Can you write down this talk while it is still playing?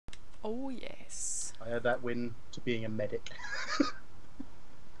Oh yes. I add that win to being a medic.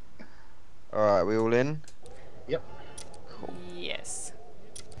 Alright, we all in? Yep. Cool. Yes.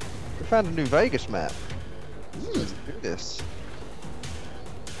 We found a new Vegas map. Mm. Let's do this.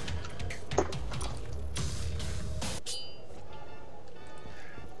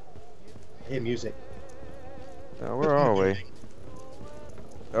 I hear music. Oh, where are we?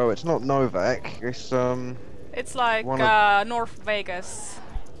 Oh, it's not Novak. It's It's like one of- North Vegas.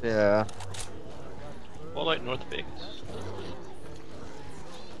 yeah. All out North Vegas.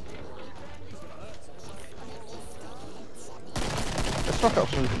 Let's fuck up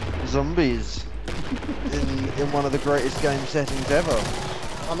some zombies in one of the greatest game settings ever.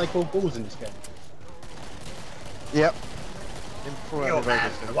 Aren't they called balls in this game? Yep. In full out of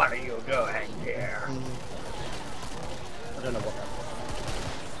Vegas. what are you doing here? Mm. I don't know what that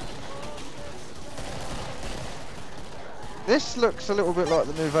This looks a little bit like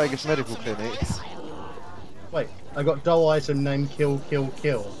the new Vegas Medical Clinic. was. Wait, I got dull item named Kill Kill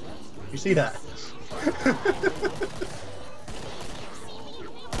Kill. You see that? Who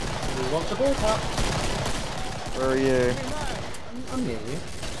wants a ball pop? Where are you? I'm near you.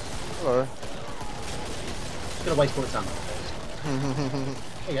 Hello. Just gonna waste all the time.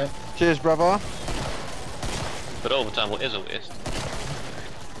 There you go. Cheers, brother. But all the time, what is a waste?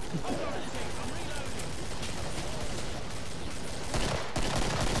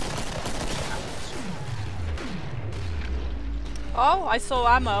 Oh, I saw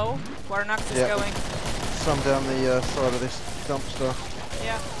ammo. Where Nax is Yeah. going. Some down the side of this dumpster.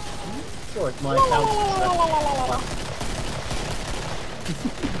 Yeah. Sure, it's my account.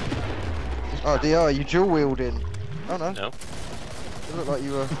 Oh, DR, you dual wielding? Oh no. No. It looked like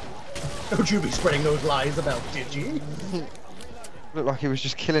you were. Don't you be spreading those lies about Digi. Looked like he was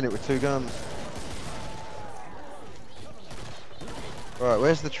just killing it with two guns. Right,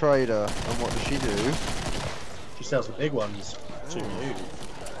 where's the trader and what does she do? She sells the big ones to you.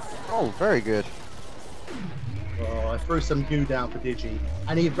 Oh, very good. Oh, I threw some goo down for Digi,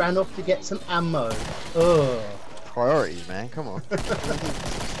 and he ran off to get some ammo. Ugh. Priorities, man. Come on. Yeah,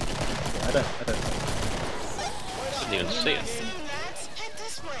 I don't. Didn't even see it.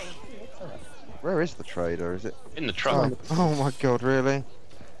 Where is the trader? Is it? In the truck. Oh my god, really?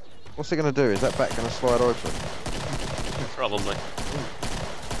 What's it gonna do? Is that back gonna slide open? Probably.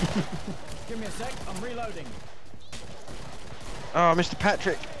 Give me a sec, I'm reloading. Oh, Mr.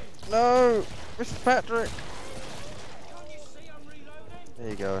 Patrick! No! Mr. Patrick! There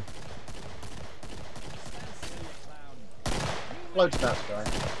you go. Floats that guy.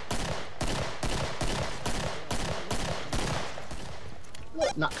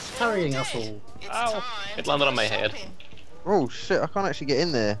 What nuts carrying us all? Ow! It landed on my head. Oh shit, I can't actually get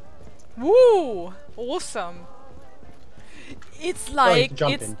in there. Woo! Awesome. It's you like can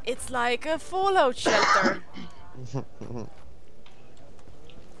jump in. it's like a fallout shelter.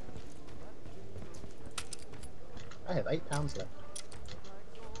 I have £8 left.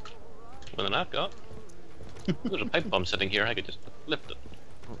 More than I've got. There's a pipe bomb sitting here. I could just lift it,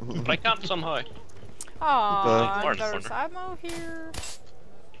 but I can't somehow. Aww, Large there's corner. ammo here.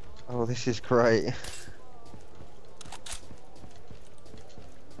 Oh, this is great.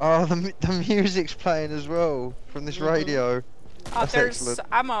 Oh, the music's playing as well from this radio. That's There's excellent.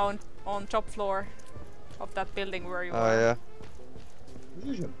 ammo on top floor of that building where you Oh were.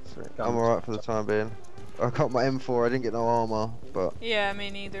 yeah. I'm alright for the time being. I got my M4. I didn't get no armor, but Yeah,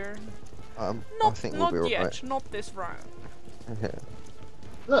 me neither. I Not think we'll be not yet. alright. Not this round. Yeah.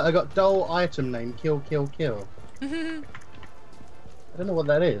 Look, I got dull item name Kill Kill Kill. I don't know what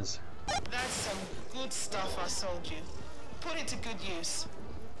that is. That's some good stuff I sold you. Put it to good use.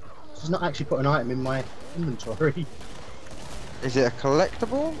 She's not actually put an item in my inventory. Is it a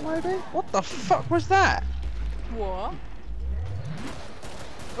collectible, maybe? What the fuck was that? What?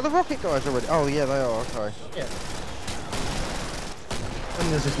 Are the rocket guys already? Oh yeah, they are. Okay. Yeah. When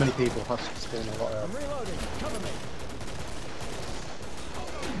there's this many people, Husks spawn a lot I'm of. reloading, cover me.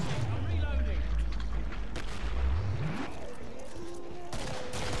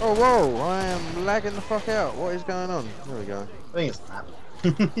 Oh whoa! I am lagging the fuck out. What is going on? There we go. I think it's that.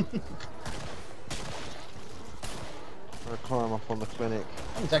 I'm gonna climb up on the clinic.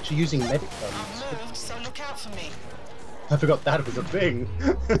 He's actually using medic I've guns. moved, so look out for me. I forgot that was a thing. It's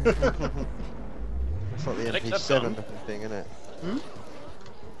like the Clinics have MP7 gone. looking thing, isn't it? Hmm?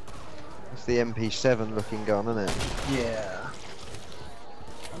 It's the MP7 looking gun, isn't it? Yeah.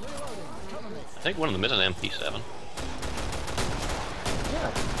 I think one of them is an MP7.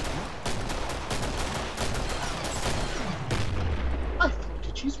 Yeah. I thought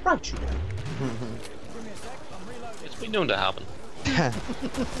it used right, you know. It's been known to happen. I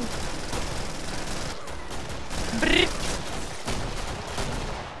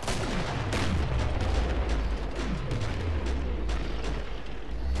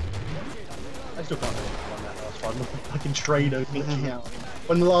still can't believe I won that last one. The fucking trader glitching out.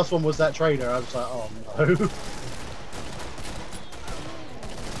 When the last one was that trader, I was like, oh no.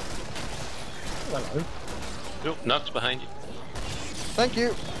 Hello. Oh, Nox behind you. Thank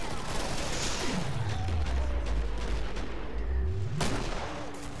you.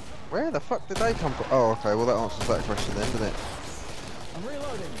 Where the fuck did they come from? Oh, okay. Well, that answers that question then, doesn't it? I'm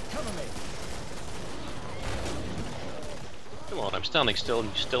reloading. Cover me. Come on, I'm standing still and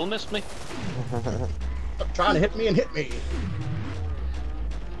you still missed me? Stop trying to hit me and hit me.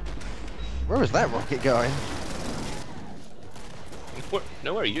 Where is that rocket going?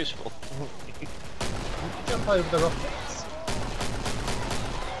 Nowhere useful. Jump over the rockets.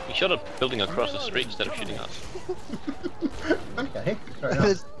 You shot a building across the street instead of shooting us. Okay, fair enough.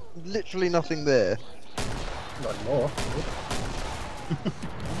 There's literally nothing there. Not more.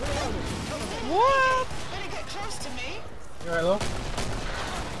 What? Better get close to me. You alright, Law?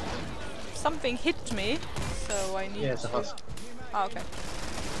 Something hit me, so I need Yeah, it's a to... husk. Oh, okay.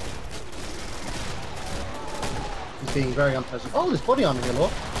 He's being very unpleasant. Oh, there's body armor here, Law.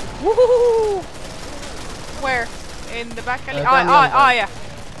 Woohoo! Where? In the back alley? down the other way. Yeah.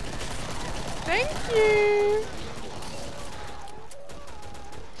 Thank you!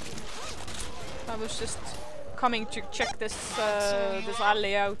 I was just coming to check this this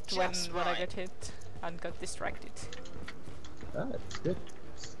alley out when I got hit and got distracted. Ah, that's good.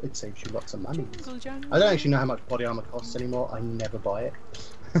 It saves you lots of money. Jingle jangle. I don't actually know how much body armor costs anymore. I never buy it.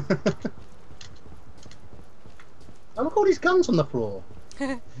 Oh, look at all these guns on the floor.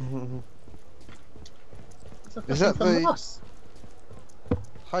 Is that from the us?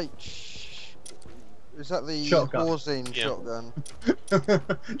 H? Is that the Shotgun. Warzine Yeah. shotgun?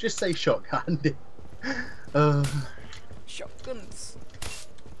 Just say shotgun. Shotguns.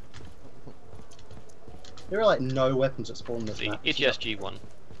 There are like no weapons that spawn in this The map. HSG-1.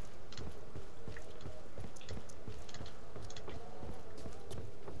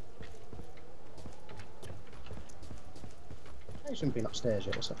 I shouldn't been upstairs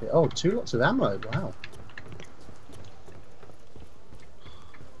yet. What's up here? Oh, 2 lots of ammo. Wow.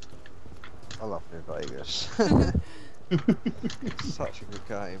 I love New Vegas. Such a good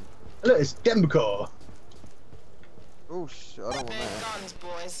game. Look, it's Demco. Oh shit, I don't want Big that. guns,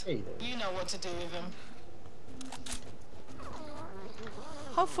 boys. Hey there. You know what to do with them.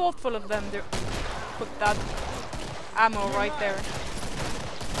 How thoughtful of them to put that ammo right there.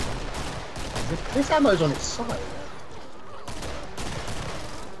 This ammo's on its side.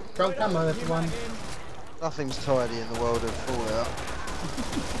 Drunk ammo, everyone. Nothing's tidy in the world of Fallout.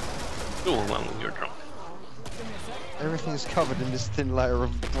 Cool one when you're drunk. Everything's covered in this thin layer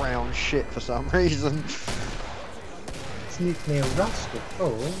of brown shit for some reason. It's nuclear rust, of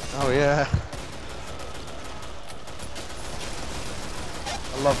course. Oh yeah.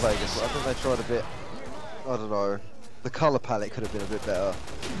 I love Vegas, but I think they tried a bit, I don't know, the colour palette could have been a bit better.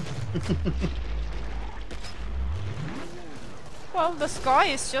 Well, the sky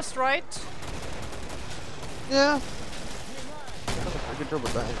is just right. Yeah. They done a pretty good job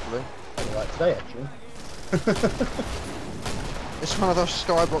with that actually. I like today, actually. It's one of those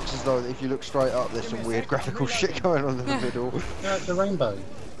skyboxes though that if you look straight up there's some weird graphical shit going on in the middle. No, it's a rainbow.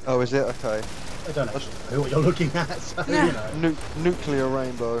 Oh, is it? Okay. I don't actually know what you're looking at, so you know. Nuclear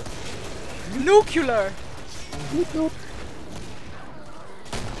rainbow. Nuclear!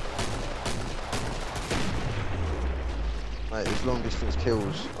 Mate, these long distance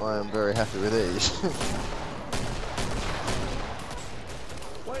kills, I am very happy with these.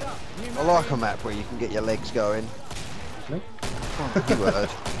 Wait up. New I like a map where you can get your legs going. Me? Oh, you word.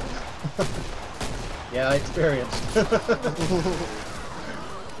 Yeah, I experienced.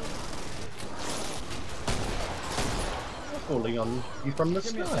 Falling on you from the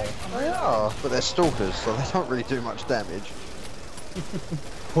sky. They are, but they're stalkers, so they don't really do much damage.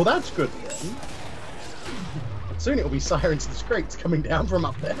 Well, that's good then. Soon it will be Sirens and Scrapes coming down from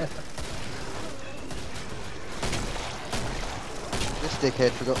up there. This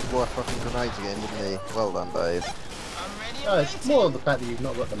dickhead forgot to buy fucking grenades again, didn't he? Well done, babe. I'm ready. Oh, it's more the fact that you've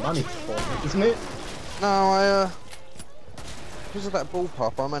not got the money for it, isn't it? No, because of that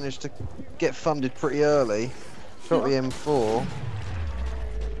bullpup, I managed to get funded pretty early. Shot the M4.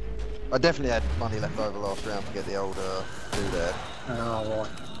 I definitely had money left over last round to get the old dude there. Oh, right.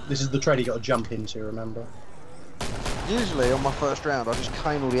 This is the trade you got to jump into, remember? Usually on my first round I just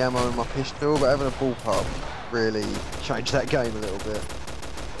cane all the ammo in my pistol, but having a bullpup really changed that game a little bit.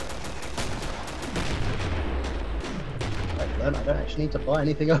 learned I don't actually need to buy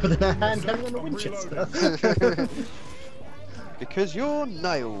anything other than a hand cannon and a Winchester. Because you're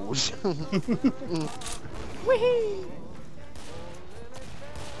nails. Whee!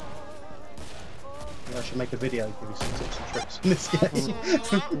 Yeah, I should make a video give you some tips and tricks in this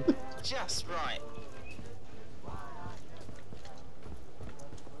game. Just right.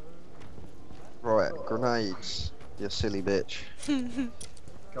 Right, grenades. You silly bitch.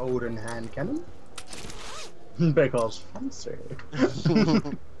 Golden hand cannon. Because fancy.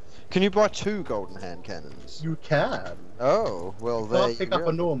 Can you buy 2 golden hand cannons? You can. Oh, well there Can't you pick go. up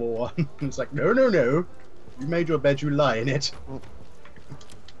a normal one. It's like, no, no, no. You made your bed, you lie in it.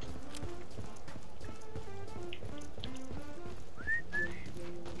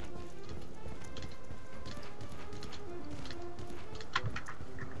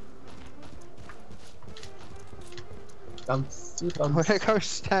 Bouncy, I'm bouncy. gonna go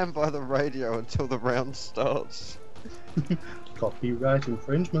stand by the radio until the round starts. Copyright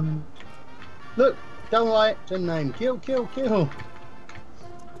infringement. Look, don't like the name. Kill, kill, kill.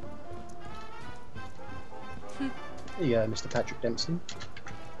 There you go, Mr. Patrick Dempsey.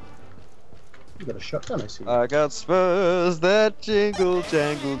 You got a shotgun, I see. I got spurs that jingle,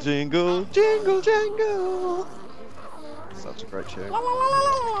 jangle, jingle, jingle, jangle. Such a great tune. La, la, la,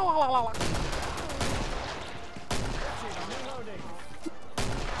 la, la, la, la, la.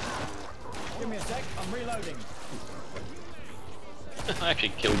 Give me a sec, I'm reloading. I actually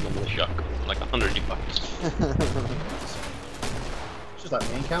killed them with a shotgun, like 100 bucks. It's just like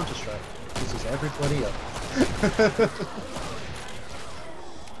me in Counter-Strike. This is everybody else.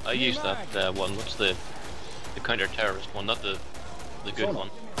 I used that one. What's the counter-terrorist one? Not the good Sauna. one.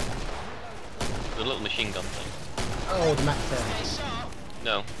 The little machine gun thing. Oh, the Mac 10.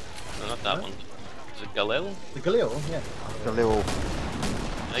 No, not that No? one. Is it Galil? The Galil, yeah. The little.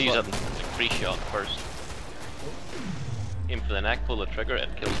 I use that in like 3-shot first. Aim for the neck, pull the trigger, it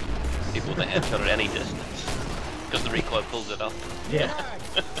kills people with a headshot at any distance. Because the recoil pulls it up. Yeah.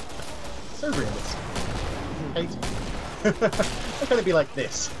 So realistic. Hate it. It's gonna be like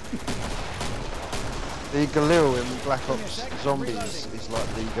this. The Galil in Black Ops Zombies is like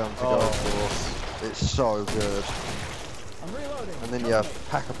the gun to go Oh. for. It's so good. I'm reloading. And then you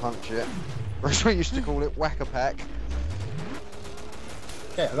pack-a-punch it. That's what we used to call it, whack-a-pack.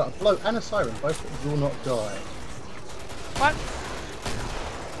 Okay, I got a bloat and a siren, both will not die. What?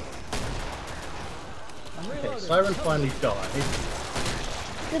 I'm Okay, reloading. siren finally died.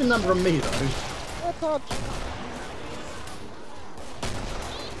 Get a number on me though.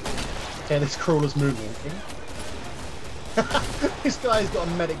 Okay, this crawler's moonwalking. This guy's got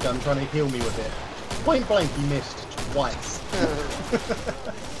a medic gun trying to heal me with it. Point blank, he missed twice.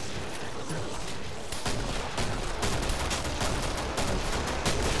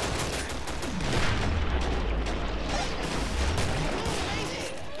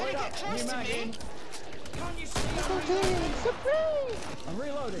 Wait up, new mag in. I'm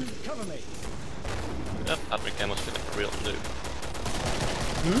reloading, cover me. That Patrick K must be like a real noob.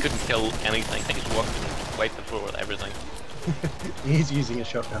 Couldn't kill anything, he just walked and wiped the floor with everything. He's using a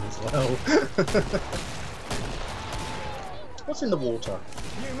shotgun as well. What's in the water?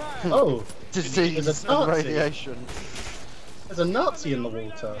 New mag. Oh, Disease There's a and Nazi. radiation. there's a Nazi in the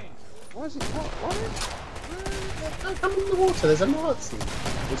water. Why is it what? Why? Don't come in the water, there's a Nazi.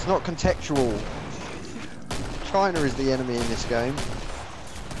 It's not contextual. China is the enemy in this game.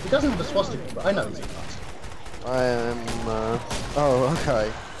 He doesn't have a swastika, but I know he's a Nazi. I am. Oh,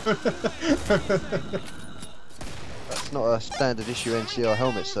 okay. That's not a standard issue NCR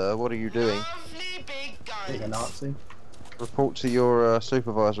helmet, sir. What are you doing? Lovely big Being a guns. Nazi. Report to your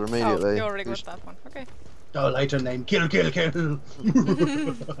supervisor Oh, immediately. you already got that one. Okay. Oh, later name, kill, kill, kill.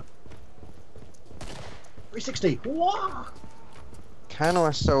 360. Wah! Can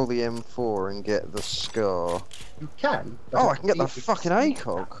I sell the M4 and get the Scar? You can. but Oh, I it's can get the easy. fucking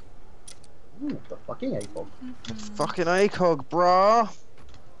ACOG. Ooh, the fucking ACOG. Fucking ACOG, brah.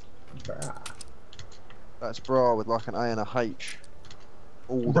 Brah. That's brah with like an A and a H.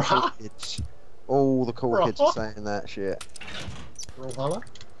 All the cool Brah? kids. All the cool kids are Brah? saying that shit. Brawlhalla.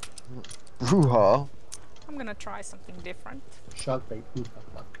 Bruha. I'm gonna try something different Shark bait.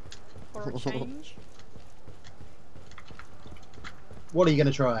 for a change. What are you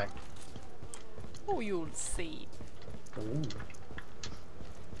gonna try? Oh, you'll see. Ooh.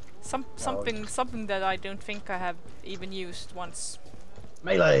 Something that I don't think I have even used once.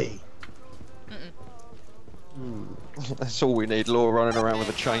 Melee. That's all we need. Laura running around with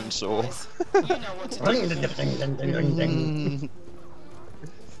a chainsaw. You know what to do. Ding, ding, ding, ding, ding, ding, ding.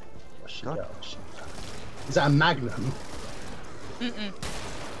 What's she God. got? What's she got? Is that a Magnum? Mm-mm.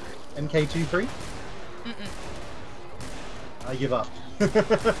 MK23? Mm-mm. I give up.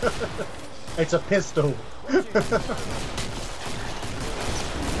 It's a pistol.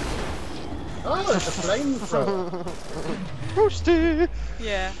 Oh, it's a flamethrower. Roasty!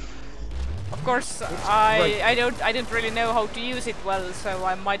 Yeah. Of course, I didn't really know how to use it well, so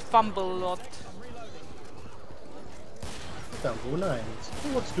I might fumble a lot. Don't do nines.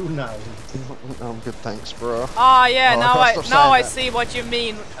 What's do nines? I'm good, thanks, bro. Ah, yeah. Oh, now I see what you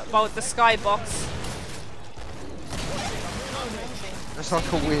mean about the skybox. It's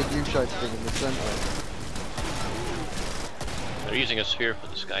like a weird U-shaped thing in the centre. They're using a sphere for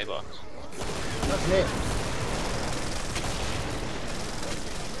the skybox. That's it.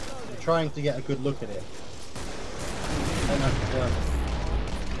 I'm trying to get a good look at it. I don't know if it's working.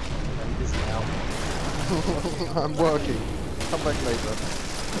 I'm busy now. I'm working. Come back later.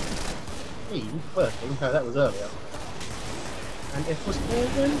 Me? Working? No, that was earlier. And it was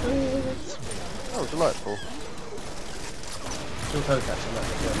heaven. Oh, delightful. Still toe catching that.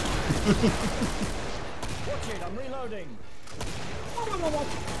 Watch it, I'm reloading.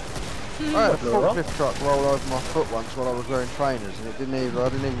 I had a forklift truck roll over my foot once while I was wearing trainers, and I didn't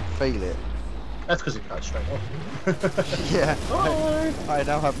even feel it. That's because it cut straight off. Yeah. Oh. I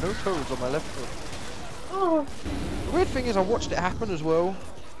now have no toes on my left foot. Oh. The weird thing is, I watched it happen as well.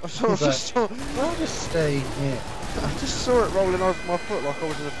 I I'll just stay here. I just saw it rolling over my foot like I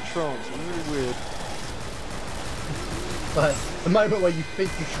was in a trance. It was really weird. Like the moment where you think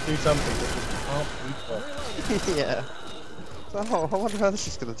you should do something that just can't be done. Yeah. So, oh, I wonder how this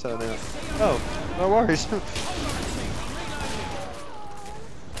is going to turn out. Oh, no worries.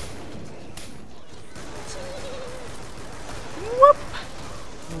 Whoop!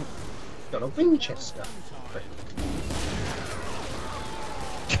 Got a Winchester.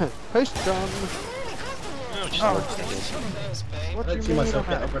 Post gun. Oh, just What I do don't you see mean myself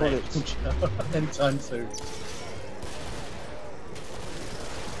I'm out getting of a grenade bullets? launcher anytime soon.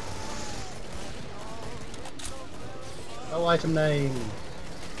 No item name.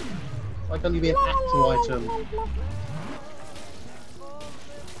 Why can't you be an actual item?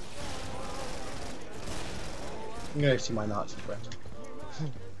 I'm going to see my Nazi friend.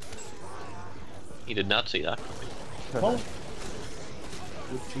 He did not see that coming. Oh.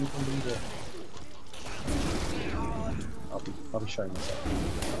 Would you believe it? I'll be showing myself.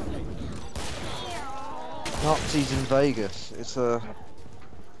 Nazis in Vegas. It's a...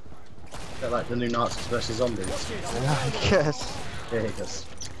 They're like the new Nazis versus zombies. I guess. There it goes.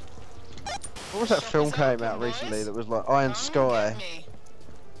 What was that film came out recently that was like Iron Sky?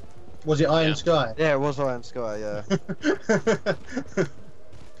 Was it Iron Yeah. Sky? Yeah, it was Iron Sky, yeah.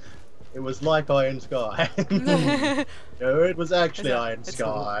 It was like Iron Sky. No, it was actually Iron it's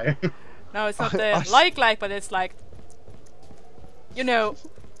Sky. No, it's not the like, but it's like, you know,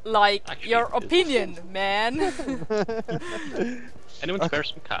 like Actually, your it is. opinion, man. Anyone spare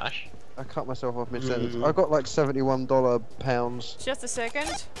some cash? I cut myself off mid-sentence. I got like $71 pounds. Just a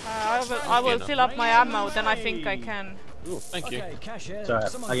second. I will fill up my ammo, then I think I can. Ooh, thank you. Okay, cash in. Sorry,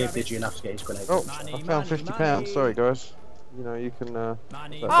 Someone I gave grab it. Digi enough to get his grenade. Oh, Money, I found money, £50. money. Sorry, guys. You know, you can.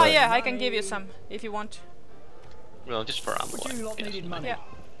 Money, Oh Right. yeah, I can give you some if you want. Well, just for ammo. Would you lot yes. needed money? Yeah.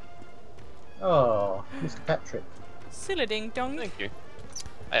 Oh, Mr. Patrick. Silly ding dong. Thank you.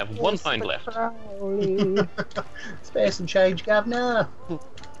 I have £1 left. Spare some change, Governor.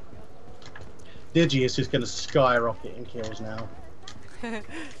 Digi is just going to skyrocket in kills now. They're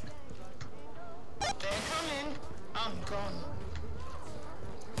coming. I'm gone.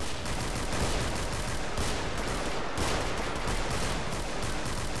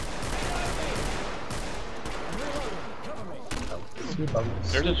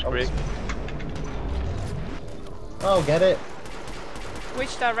 There's a sprig. Oh, get it.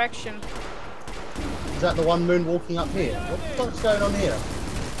 Which direction? Is that the one moonwalking up here? What the fuck's going on here?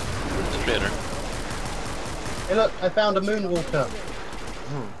 It's a trader. Hey look, I found a moonwalker.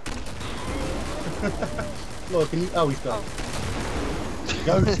 Look, can you... Oh, he's gone.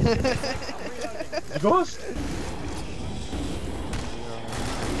 Ghost. Ghost?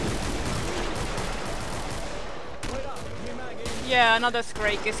 Yeah, another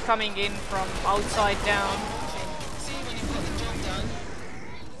Scrake is coming in from outside down. See when you've got the job done.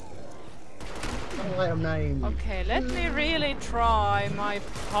 Oh, item name. Okay, let me really try my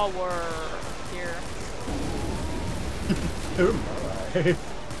power here. Who am I?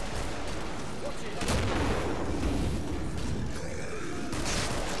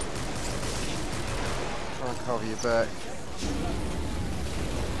 Try and cover your back.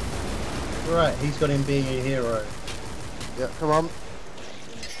 Right, he's got him being a hero. Yeah, come on.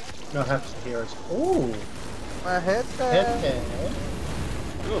 No half heroes. Ooh, My head there. head.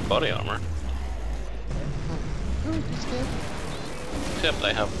 Ooh, body armor. Ooh, you scared? Except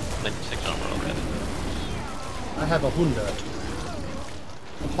I have 96 armor already. I have a Honda.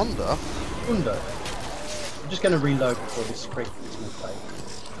 Honda? Honda. I'm just going to reload before this crate gets me play.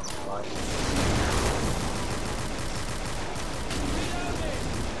 Right.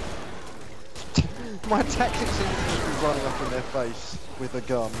 My tactics seem to just be running up in their face with a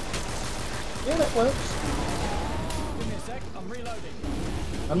gun. Yeah, that works. Give me a sec, I'm reloading.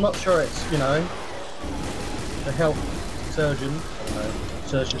 I'm not sure it's, you know, the health surgeon, I don't know,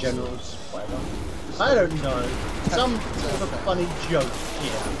 surgeon generals, whatever. I don't know. Some sort of funny joke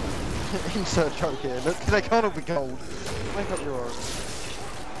here. Insert joke here. Look, they can't all be gold. Make up your own.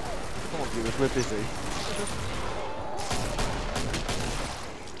 Come on, viewers, we're busy.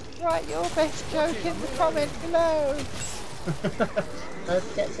 Write your best joke in the comment below. Don't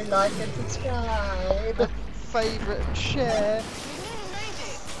forget to like and subscribe. Favourite and share.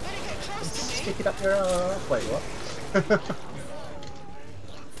 Stick it up your arse. Wait, what? Oh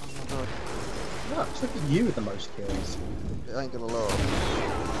my god. No, it's look at you with the most kills. It ain't gonna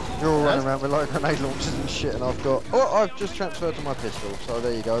last. You're all running around with like grenade launchers and shit, and I've got. Oh, I've just transferred to my pistol. So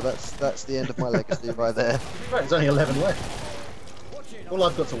there you go. That's the end of my legacy right there. Right, there's only 11 left. All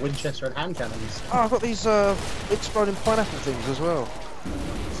I've got's a Winchester and hand cannons. Oh, I've got these exploding pineapple things as well.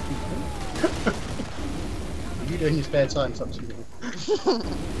 What are you doing in your spare time? Something to do.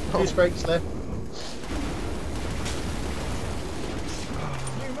 2 scrapes left.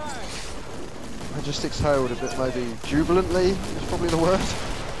 I just exhaled a bit, maybe jubilantly is probably the word.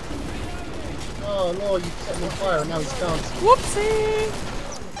 Oh Lord, you set him on fire and now he's dancing. Whoopsie!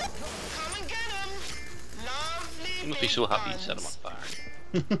 Come and get him. Lovely. You must be so happy you set him on fire.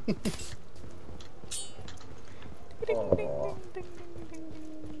 Oh. Ding, ding,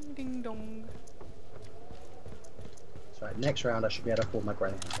 ding, ding, dong. That's right, next round I should be able to hold my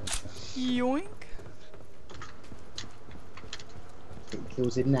grenade. Yoink. Get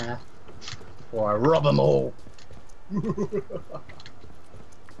kills in there. Before I rob them all.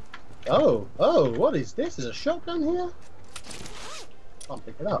 Oh, what is this? Is a shotgun here? Can't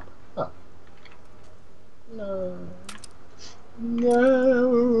pick it up. Oh. No.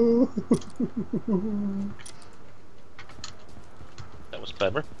 No. That was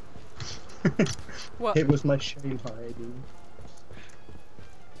clever. What? It was my shame hiding.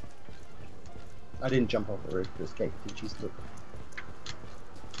 I didn't jump off the roof to escape. She's look.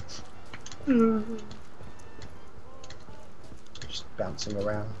 Just bouncing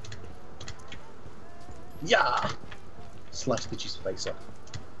around. Yeah! Slice Bitch's face off.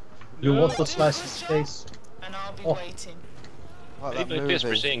 You want to slice his face? And I'll be Oh. waiting. Like that Even if we're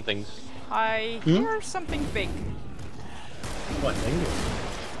movie. seeing things. I hear something big. What thing?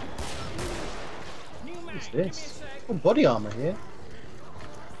 What is this? Oh, body armor here.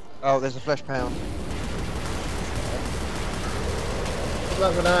 Oh, there's a flesh pound. Good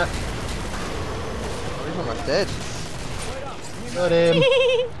luck with that. Oh, he's almost dead. Got him.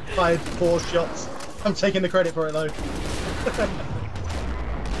 4 shots. I'm taking the credit for it though.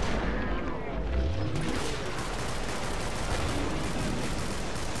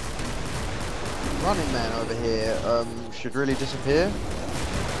 Running man over here should really disappear.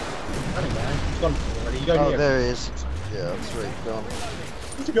 Running man. He's gone already. You go Oh, here. there he is. Yeah, sweet, gone.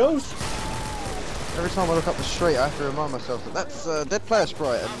 Where's he goes? Every time I look up the street, I have to remind myself that that's dead player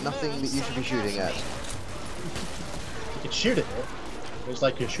sprite and nothing that you should be shooting at. You can shoot at it. It's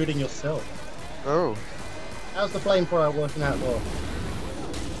like you're shooting yourself. Oh. How's the flamethrower working out well?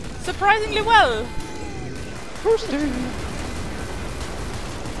 Surprisingly well. Who's doing?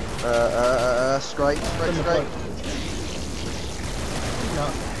 Scrape. No.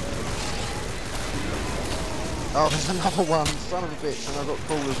 Oh, there's another one. Son of a bitch, and I've got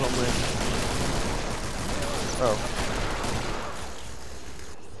crawlers on me. Oh.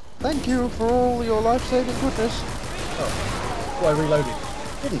 Thank you for all your life-saving goodness. Oh, I reloaded.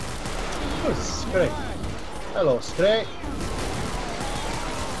 Didn't. Oh, Scrape. Hello, Scrape.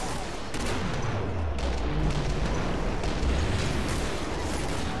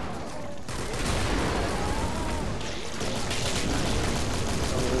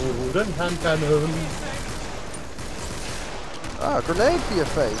 Golden hand cannon. Ah, grenade for your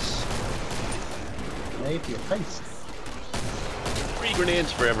face. Grenade to your face. 3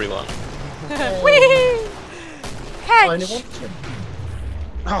 grenades for everyone. Whee! I only Catch! want 2.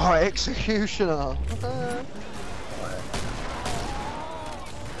 Oh, executioner.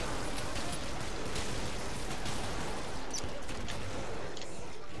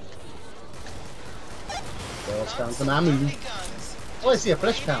 Girls down to Mamu. Lovely guns. Oh, I see a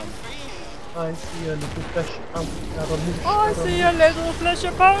flesh pound. I see a little flesh pound. I see a little flesh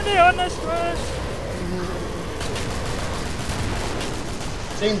poundy on the street.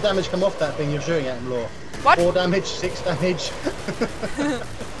 Seen damage come off that thing you're shooting at him, Law. What? 4 damage, 6 damage.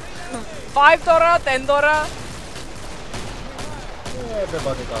 5 Dora, 10 Dora.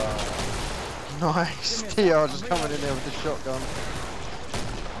 Everybody die. Nice. TR just coming in there with the shotgun.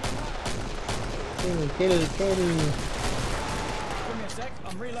 Kill. Give me a sec,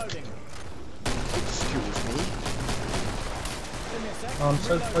 I'm reloading. Excuse me. Give me a sec. Oh, I'm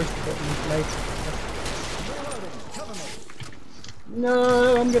so close to getting later. Reloading. Cover me.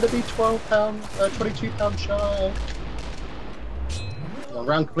 No, I'm gonna be £22 shy. Well,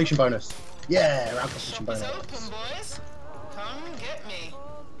 round completion bonus. Yeah, round completion Shop is bonus. open, boys. Come get me.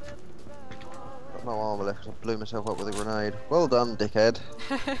 Got no armor left 'cause I blew myself up with a grenade. Well done, dickhead.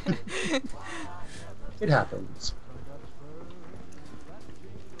 It happens.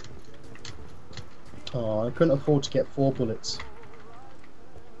 Oh, I couldn't afford to get 4 bullets.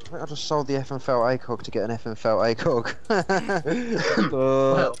 I think I just sold the FNFL ACOG to get an FNFL ACOG.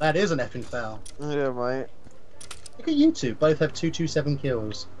 Well, that is an effing foul. Yeah, mate. Look at you two, both have 227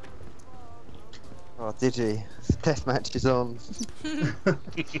 kills. Oh, Digi. The deathmatch is on.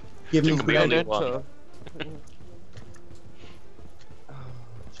 Give me Can be only one.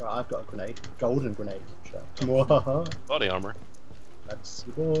 Sorry, I've got a grenade. Golden grenade. Sure. Body armor. That's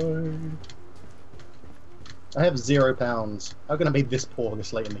the boy. I have £0. How can I be this poor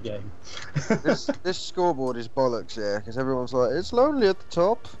this late in the game? This scoreboard is bollocks, yeah, because everyone's like, it's lonely at the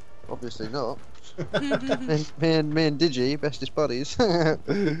top. Obviously not. me and Digi, bestest buddies. That's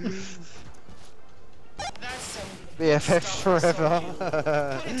some BFFs stuff I forever. sold you.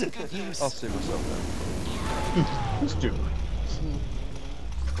 Put it to good use. I'll sue myself Let's do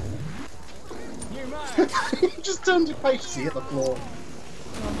New mag. it. He just turned your face to see at the floor.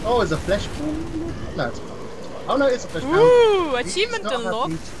 Oh, is a flesh pound? No, it's not. Oh no, it's a flesh pound. Ooh, It's achievement not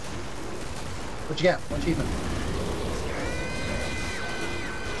unlocked. happened. What'd you get? What achievement?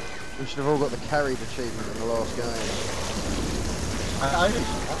 We should have all got the carried achievement in the last game. I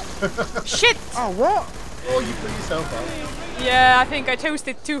didn't. Shit! Oh, what? Oh, you put yourself up. Yeah, I think I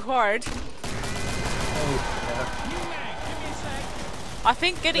toasted too hard. Oh, I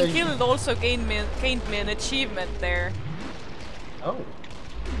think getting Hey. killed also gained me an achievement there. yeah. Oh.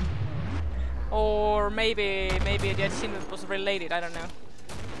 Or maybe the achievement was related, I don't know.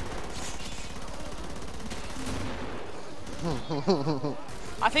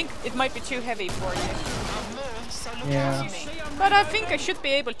 I think it might be too heavy for you. I'm more, so look Yeah. out for me. But I think I should be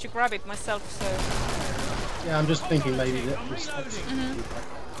able to grab it myself, so... Yeah, I'm just thinking maybe that this.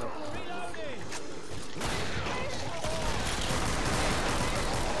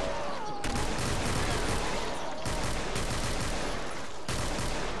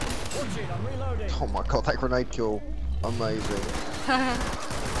 Watch it, I'm reloading. Oh my god, that grenade kill. Amazing.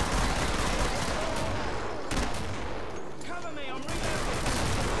 Cover me, I'm reloading.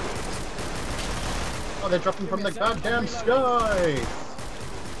 Oh, they're dropping from the goddamn sky!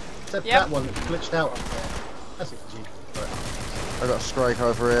 Except Yep. that one that glitched out up there. That's a G. I got a Scrake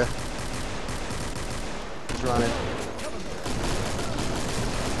over here. He's running.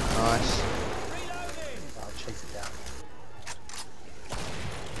 Nice. I'll chase it down.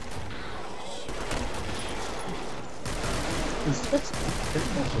 Is this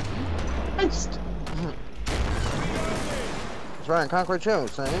Haste! That's right, Concrete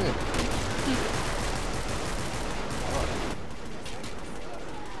Chills, ain't it?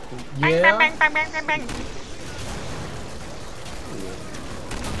 Bang, Yeah. bang, bang, bang, bang, bang, bang.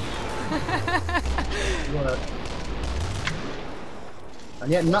 You wanna... And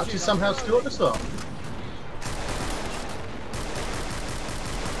yet Nuts is somehow still at the top.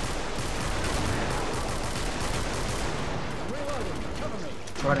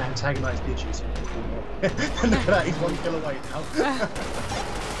 Trying to antagonise Digis. Look at that, he's 1 kill away now. I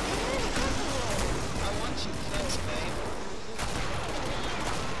want you close, babe.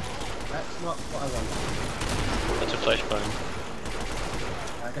 That's not what I want. That's a flesh pound.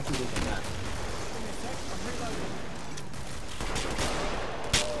 I definitely didn't get that.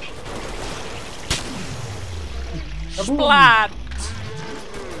 Kaboom! Splat!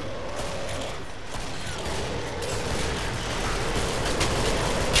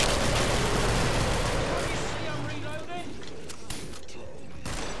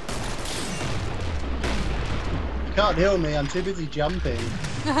 You can't heal me, I'm too busy jumping.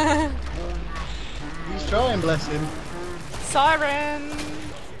 He's trying, bless him. Siren!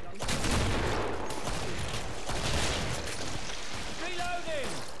 Reloading.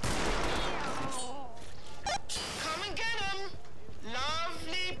 Come and get 'em.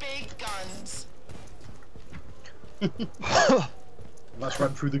 Lovely big guns. Must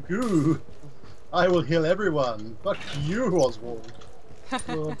run through the goo. I will heal everyone, but you, Oswald.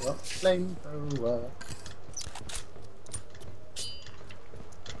 You're the flamethrower.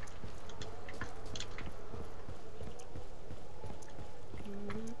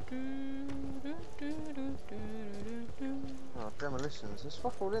 Oh, demolitions. There's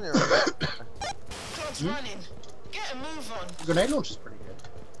fuck all in here. Clock's running. Get a move on. The grenade launcher's pretty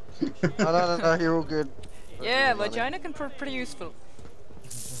good. No, you're all good. Yeah, vagina can be pretty useful.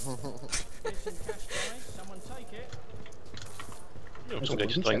 Someone take it. You're some guy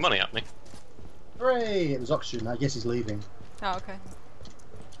just throwing money at me. Hooray! It was oxygen. I guess he's leaving. Oh, okay.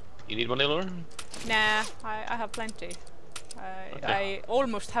 You need money, Laura? Nah, I have plenty. Okay. I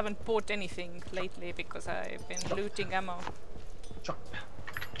almost haven't bought anything lately because I've been looting ammo. Chop,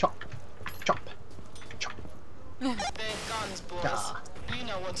 chop, chop, chop. They're guns, boys. Yeah. You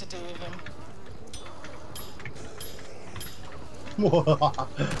know what to do with them.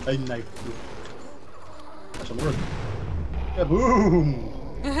 A knife. That's on the roof. Yeah, boom!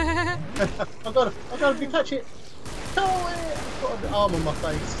 I've got to catch it. Kill it! I've got an arm on my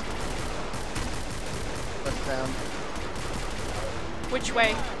face. Left down. Which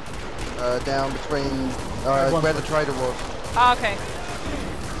way? Down between where the trader was. Ah, okay.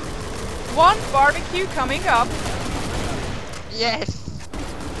 One barbecue coming up. Yes!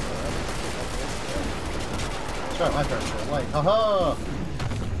 That's right, my parents are away. Haha!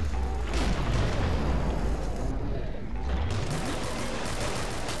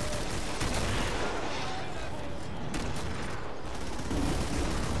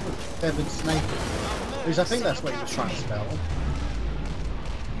 Feathered snake. Because I think that's what he was trying to spell.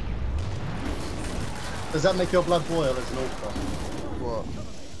 Does that make your blood boil as an orc? What?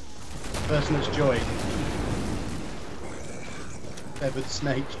 Person that's joined. Feathered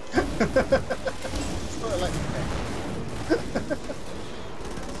snake. Sort of like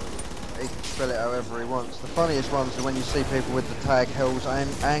He can spell it however he wants. The funniest ones are when you see people with the tag Hell's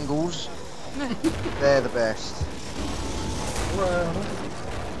Angles. They're the best. well,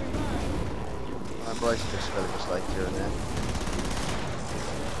 I embrace a spelling mistake here and there.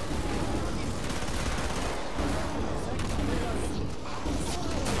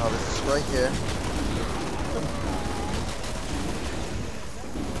 Oh, this is right here.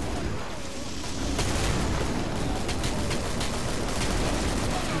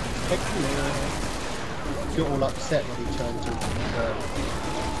 you're all upset when he turned to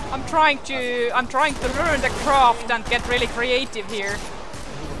I'm trying to learn the craft and get really creative here.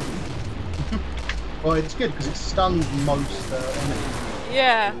 well, it's good because it stuns most enemies.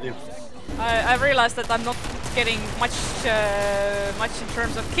 Yeah. I realized that I'm not getting much in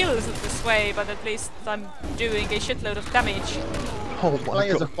terms of kills this way, but at least I'm doing a shitload of damage. Oh Play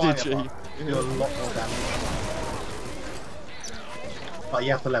as a fireball, you do a lot more damage. But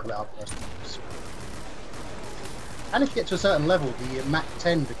you have to level it up first. And if you get to a certain level, the Mach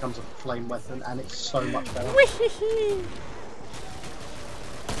 10 becomes a flame weapon, and it's so much better. I'm ready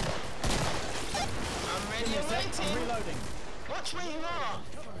and waiting. Reloading. Watch where you are.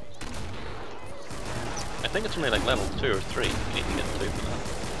 I think it's only like level 2 or 3 you need to get to for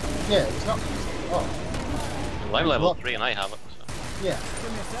that. Yeah, it's not. Oh, Well, I'm level 3 and I have it. So. yeah.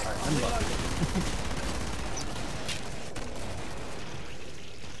 Give me a sec. Right, I'm I'm reloading.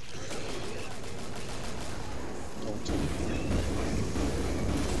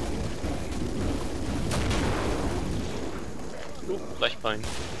 Flashpoint.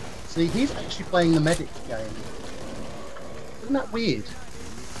 See, he's actually playing the medic game. Isn't that weird?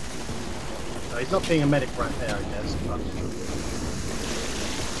 No, he's not being a medic right there, I guess. But...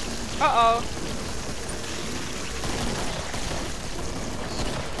 Uh-oh.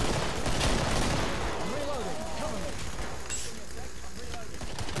 I'm reloading. Cover me.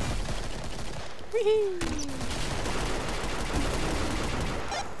 Whee!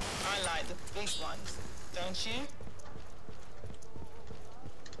 I like the big ones, don't you?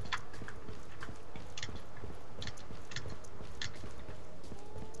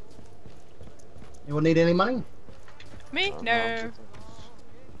 Anyone need any money? Me? No.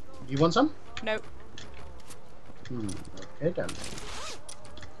 You want some? No. Okay then.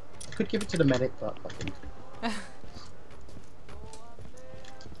 I could give it to the medic, but fucking.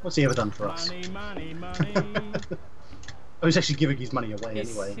 What's he ever done for us? Money, money, money. Oh, he's actually giving his money away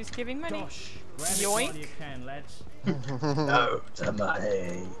anyway. He's giving money. Gosh, grab it Yoink. while you can, lads. No, to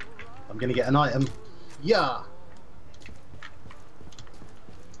money. I'm gonna get an item. Yeah.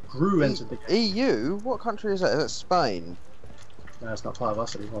 Gru entered the game. EU? What country is that? Is that Spain? No, it's not part of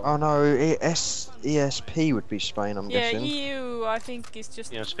us anymore. Oh no, ESP would be Spain, I'm Yeah, guessing. EU I think is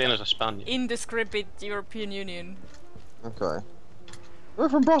just Yeah, Spain is a Spaniard. indescribate European Union. Okay. We're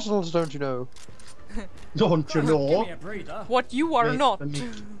from Brussels, don't you know? Don't you Give know? me a breather. What you are Wait, not. let me-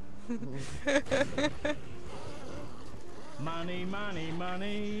 Money, money,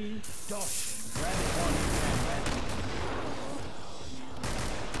 money. Gosh, grab it while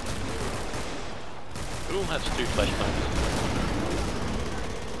you Who has 2 flashbangs?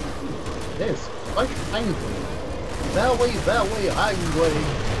 It is quite angry. Very angry.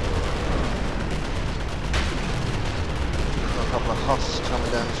 Got a couple of husks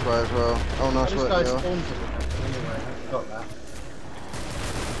coming down this way as well. Oh, nice This work, guy Neil. spawned for me. Anyway, I forgot that.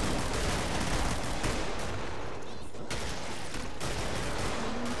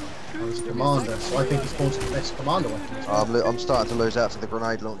 Oh, he's a commander, so I think he spawns the best commander weapons. I'm starting to lose out to the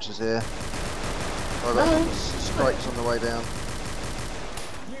grenade launchers here. I've got No. scrapes on the way down.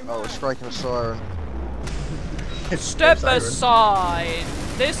 Oh, we're scraping a siren. Step Siren. aside.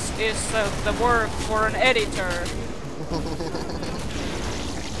 This is the work for an editor.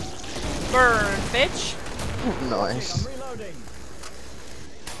 Burn, bitch. Nice. I'm reloading.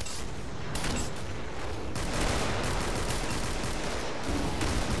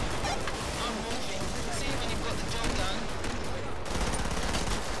 I'm moving. See when you've got the job done.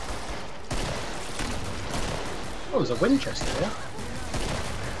 Oh, there's a Winchester here.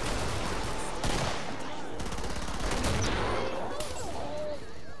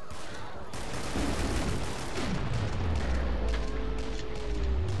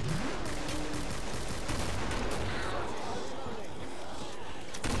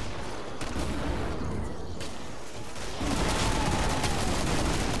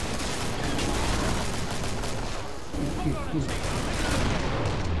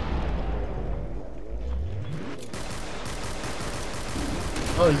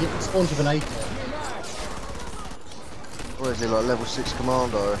 Oh, you get spawns with an 8. What is he, like level 6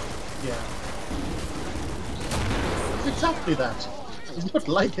 commando? Yeah. It's exactly that. He's not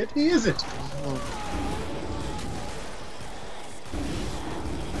like it, he is it.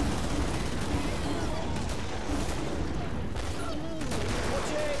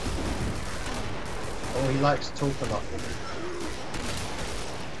 Oh, he likes to talk a lot.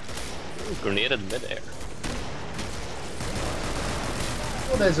 Grenade in midair.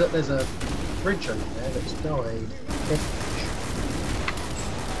 Oh, there's a bridge over there that's died.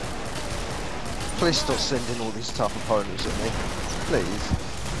 Please stop sending all these tough opponents at me. Please.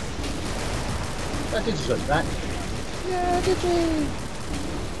 That did just back. Yeah, did you?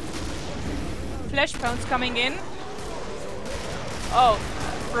 Flesh pounds coming in. Oh,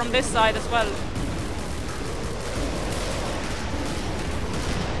 from this side as well.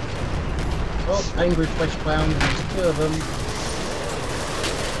 Oh, angry flesh clown, there's 2 of them.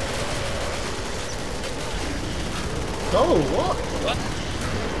 Oh, what? What?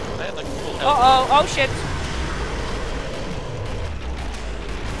 I had like full health. Oh, oh shit.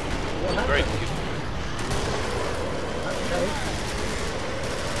 What Very happened? cute. Okay.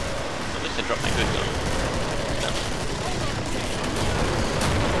 At least I dropped my goods on.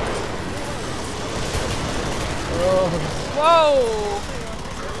 Oh, Whoa.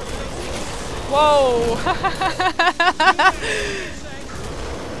 Whoa.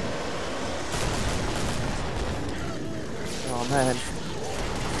 Oh man.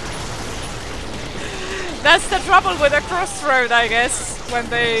 That's the trouble with a crossroad, I guess. When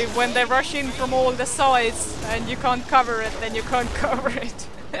they rush in from all the sides and you can't cover it, then you can't cover it.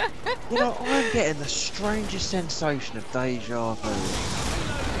 You know, I'm getting the strangest sensation of deja vu.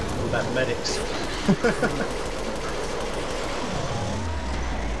 all that medics.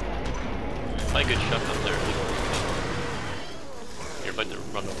 My good shot up there. You're about to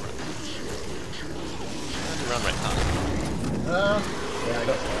run over it. Run right past it. Yeah, I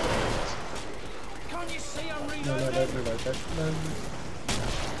got. Can't you see I'm No, reloading? don't reload that. No.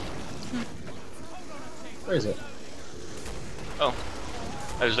 Where is it? Oh.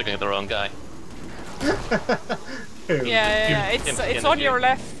 I was looking at the wrong guy. Yeah, it's Him on here. your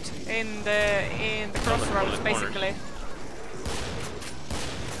left in the crossroads, corners. basically.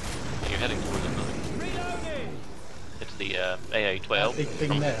 You're heading towards it now. Reloading! It's the AA-12. Big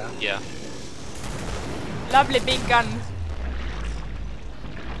thing there. Yeah. Lovely big gun.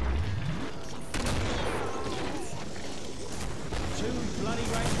 Two bloody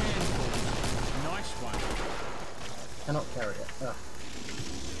great handfuls. Nice one. Cannot carry it. Ah.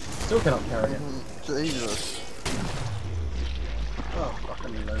 Still cannot carry it. Jesus. Oh,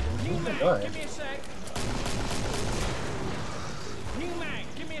 fucking reloading. New Oh, mag, God. give me a sec. New mag,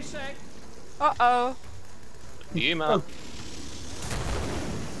 give me a sec. Uh-oh. You, man. Oh.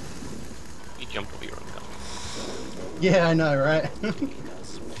 You jumped over your own gun. Yeah, I know, right?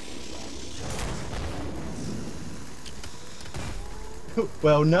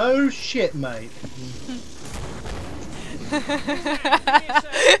 Well, no shit, mate.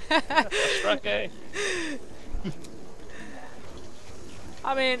 Okay.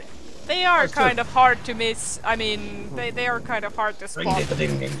 I mean, they are kind of hard to miss. I mean, they are kind of hard to spot.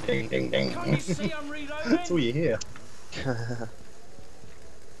 Ding, ding, ding, ding, ding. Can't you see I'm reloading? That's all you hear.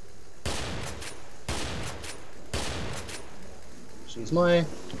 She's my...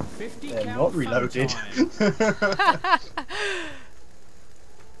 50 They're cal not fun reloaded. time.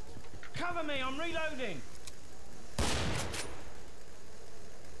 Cover me, I'm reloading.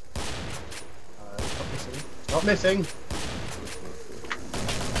 Stop missing.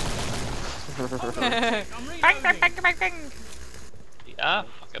 I'm Bang, bang, reloading. bang, bang, bang. Yeah,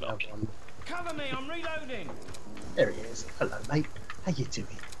 fuck it up. Cover me, I'm reloading. There he is. Hello, mate. How you doing?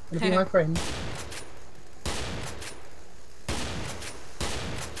 Wanna be my friend?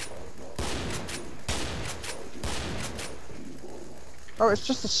 Oh, it's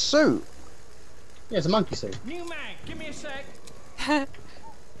just a suit. Yeah, it's a monkey suit. New mag, give me a sec. I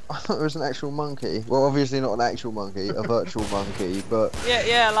thought it was an actual monkey. Well, obviously not an actual monkey, a virtual monkey, but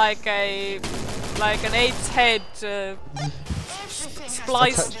Yeah, like an 8 head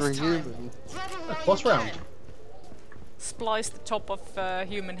spliced attached to a human. What's round? spliced the top of a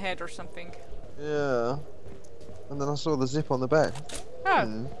human head or something. Yeah. And then I saw the zip on the back.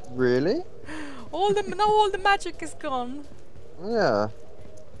 Oh, Really? now all the magic is gone. Yeah.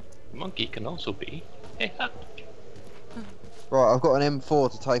 Monkey can also be. Right, I've got an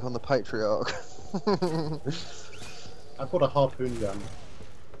M4 to take on the Patriarch. I've got a harpoon gun.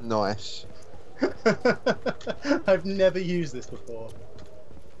 Nice. I've never used this before.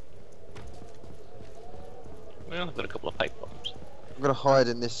 Well, I've got a couple of pipe bombs. I'm gonna hide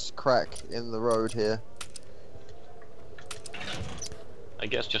in this crack in the road here. I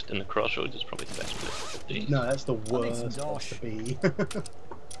guess just in the crossroads is probably the best place to be. No, that's the need worst some place dosh. to be.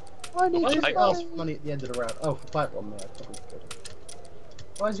 I need Why to did he find- ask for money at the end of the round? Oh, for pipe bomb, yeah, probably good.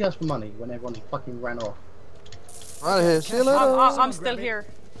 Why does he ask for money when everyone fucking ran off? Right here, see you later. I'm still here.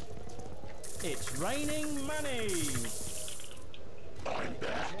 It's raining money.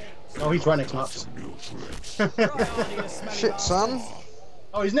 Oh, he's right next to us. Right, I need a smelly Shit, bastard. son.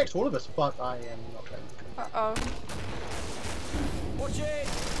 Oh, he's next to all of us, but I am not going. Uh-oh. Watch it.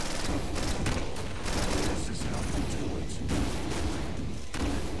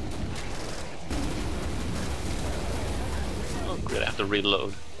 Oh, great, I have to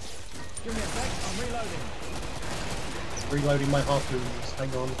reload. Give me a sec, I'm reloading. Reloading my harpoons. Hang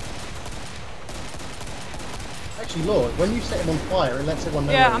on. Actually, Lord, when you set him on fire, it lets everyone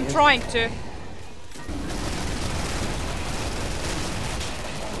know. Yeah, where he I'm is. trying to.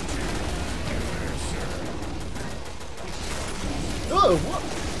 Oh, what?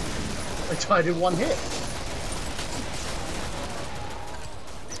 I died in one hit.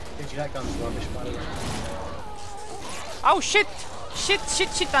 Digi, that gun's rubbish, by the way. Oh shit! Shit!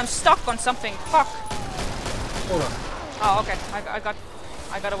 I'm stuck on something. Fuck. Hold on. Oh, okay.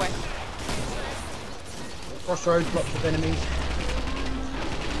 I got away. Crossroads, lots of enemies.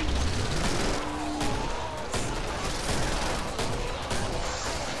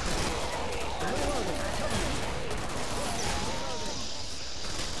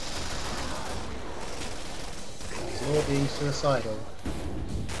 You're being suicidal.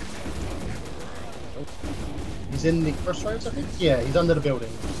 Oh. He's in the crossroads, I think? Yeah, he's under the building.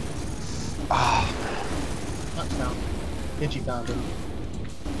 Ah, Touchdown. Digi found him.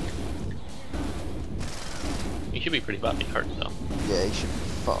 You should be pretty badly hurt though. yeah, he should be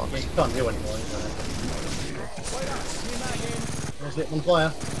Yeah, fucked. he can't do anymore. There's lit on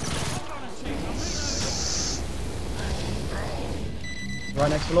fire. Right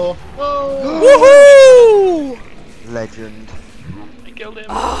next to Law. Woohoo! Legend. I killed him.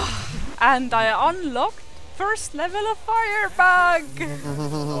 And I unlocked first level of Firebug.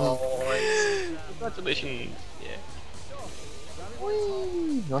 Congratulations. Yeah.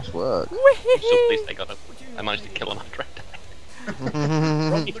 Whee! Nice work. I'm so pleased I managed to kill him after I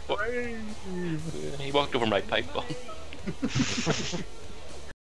died. He walked over my pipe bomb.